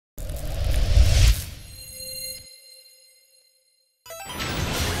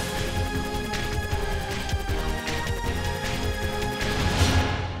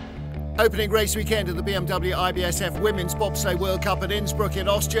Opening race weekend of the BMW IBSF Women's Bobsleigh World Cup at Innsbruck in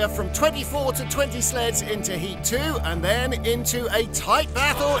Austria, from 24 to 20 sleds into Heat 2 and then into a tight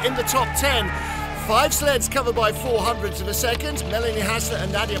battle in the top 10. 5 sleds covered by 400s of a second. Melanie Hassler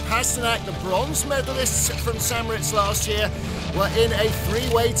and Nadia Pasternak, the bronze medalists from Samoritz last year, were in a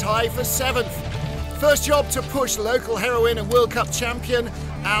 3-way tie for 7th. First job to push local heroine and World Cup champion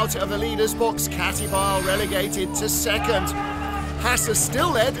out of the leader's box. Katy Bile relegated to 2nd. Hassler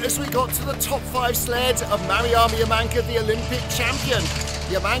still led as we got to the top 5 sled of Mariama Yamanka, the Olympic champion.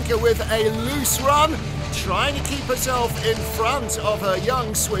 Yamanka with a loose run, trying to keep herself in front of her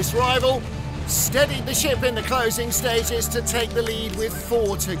young Swiss rival. Steadied the ship in the closing stages to take the lead with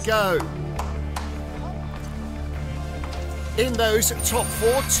 4 to go. In those top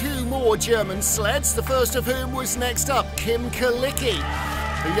 4, 2 more German sleds, the first of whom was next up, Kim Kalicki.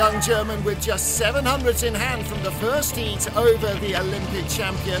 The young German with just 700s in hand from the first heat over the Olympic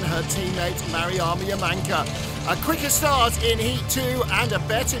champion, her teammate Mariama Yamanka. A quicker start in Heat 2 and a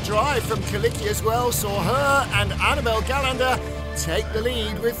better drive from Kalicki as well saw her and Annabelle Gallander take the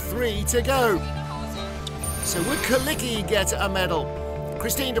lead with 3 to go. So would Kalicki get a medal?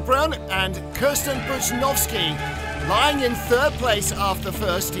 Christine de Bruyn and Kirsten Buczynowski lying in 3rd place after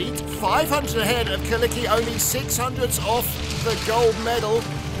first heat, 500 ahead of Kalicki, only 600s off the gold medal.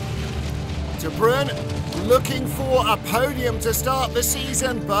 De Bruyn looking for a podium to start the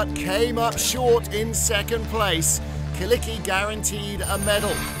season, but came up short in 2nd place. Kalicki guaranteed a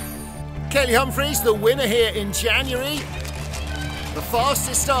medal. Kelly Humphries, the winner here in January. The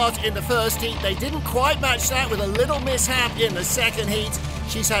fastest start in the first heat. They didn't quite match that with a little mishap in the 2nd heat.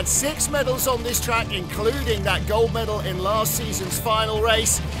 She's had 6 medals on this track, including that gold medal in last season's final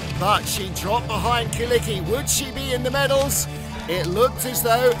race. But she dropped behind Kalicki. Would she be in the medals? It looked as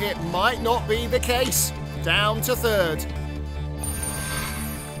though it might not be the case. Down to 3rd.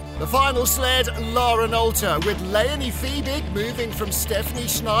 The final sled, Lara Nolte, with Leonie Fiebig moving from Stephanie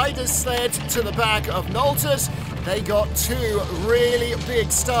Schneider's sled to the back of Nolte's. They got 2 really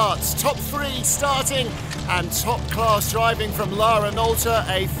big starts. Top 3 starting and top class driving from Lara Nolte,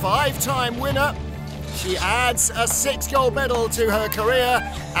 a 5-time winner. She adds a 6th gold medal to her career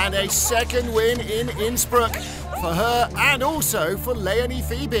and a 2nd win in Innsbruck for her and also for Leonie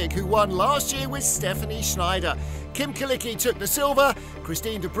Fiebig, who won last year with Stephanie Schneider. Kim Kalicki took the silver,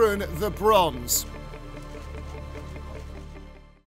 Christine de Bruyn the bronze.